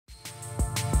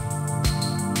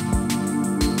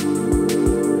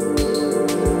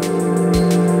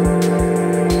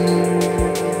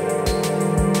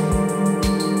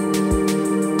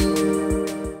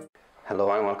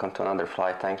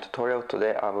fly tying tutorial.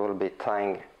 Today I will be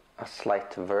tying a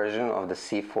slight version of the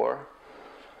C4.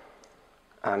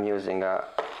 I'm using a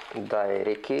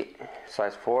Dairiki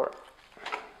size 4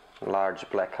 large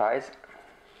black eyes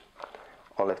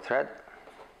olive thread.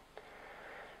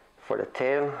 For the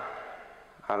tail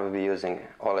I will be using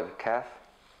olive calf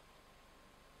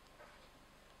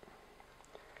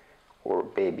or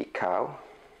baby cow.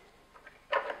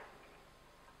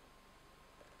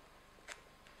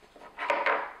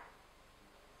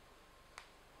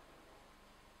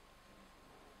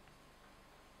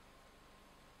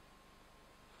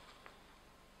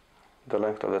 The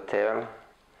length of the tail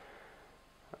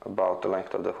about the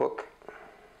length of the hook.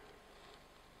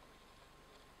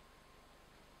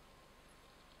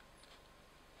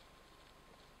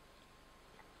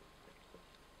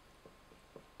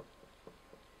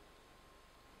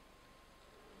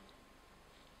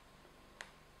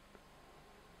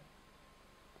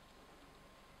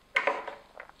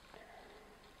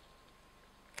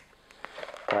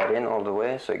 Tie it in all the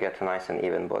way so you get a nice and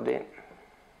even body.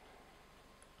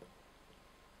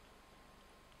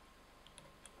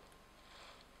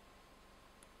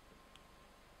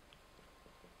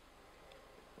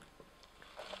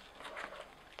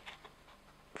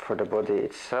 For the body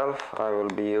itself I will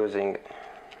be using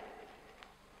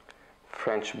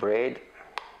French braid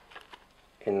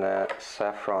in a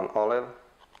saffron olive,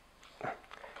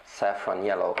 saffron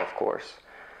yellow of course,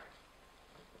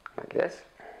 like this.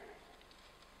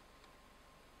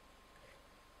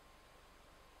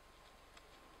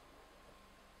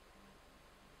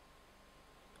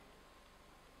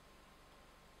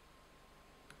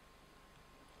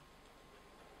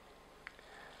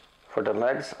 For the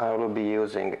legs I will be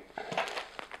using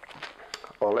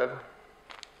olive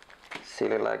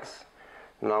silly legs.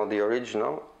 Now the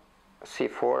original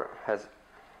C4 has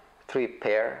 3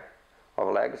 pair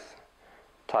of legs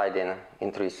tied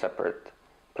in 3 separate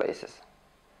places: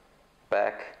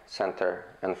 back, center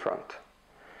and front.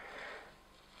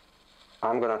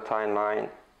 I'm gonna tie 9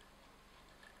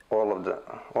 all of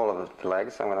the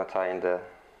legs. I'm gonna tie in the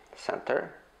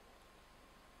center.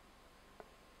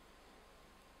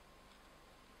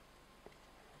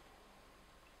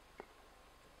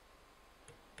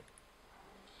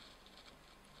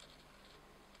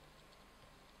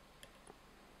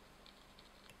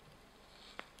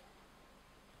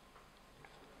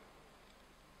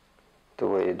 The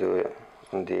way you do it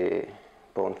on the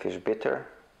bonefish bitter.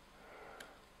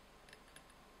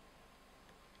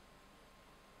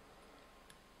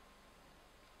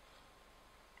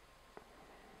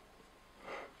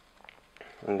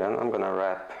 And then I'm gonna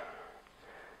wrap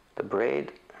the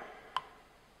braid .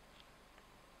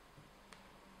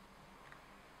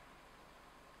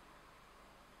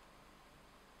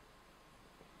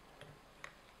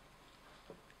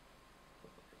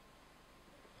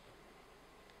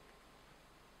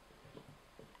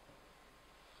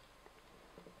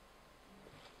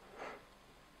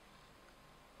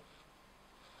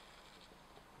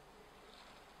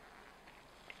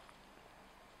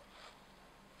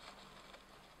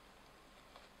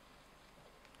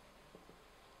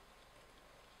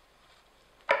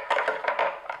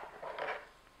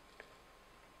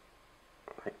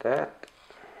 Like that.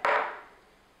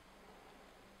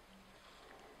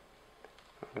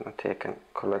 I'm going to take and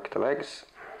collect the legs.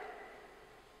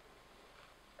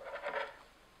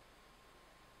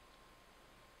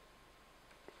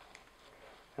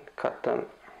 And cut them.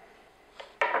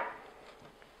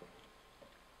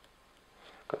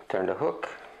 Going to turn the hook.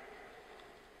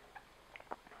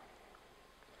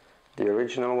 The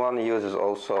original one uses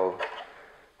also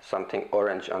something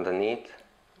orange underneath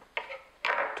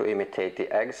to imitate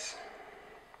the eggs.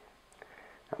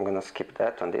 I'm gonna skip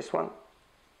that on this one.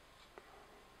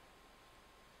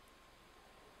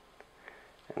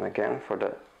 And again for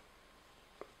the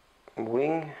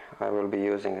wing I will be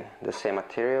using the same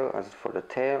material as for the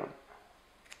tail.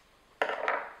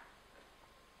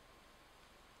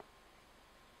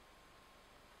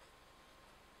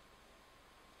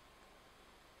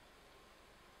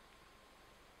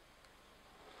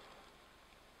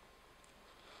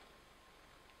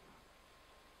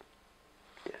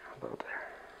 About there.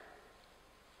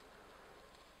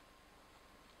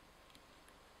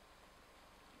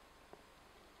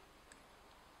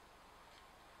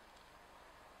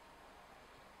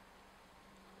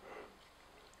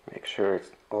 Make sure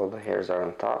all the hairs are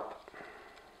on top.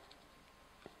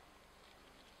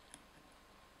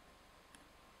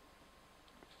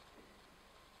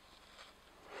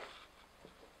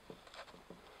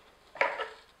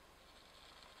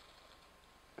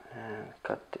 And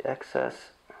cut the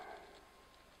excess.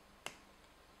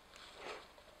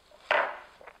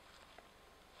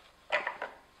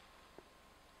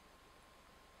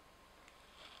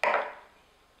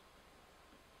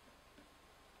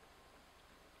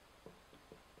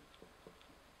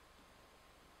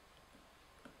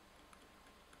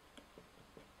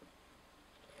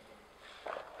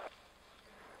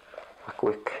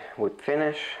 quick whip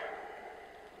finish.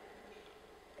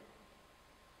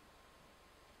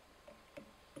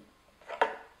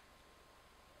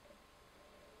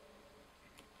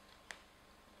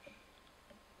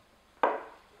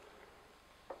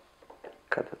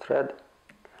 Cut the thread.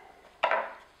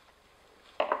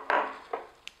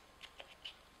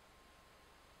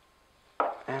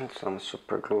 And some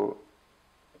super glue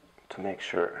to make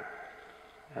sure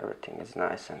everything is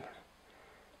nice and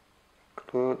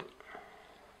glued.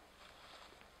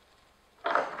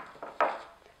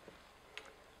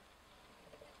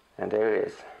 And there it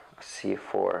is, a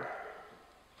C4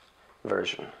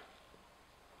 version.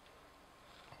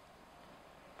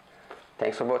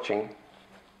 Thanks for watching.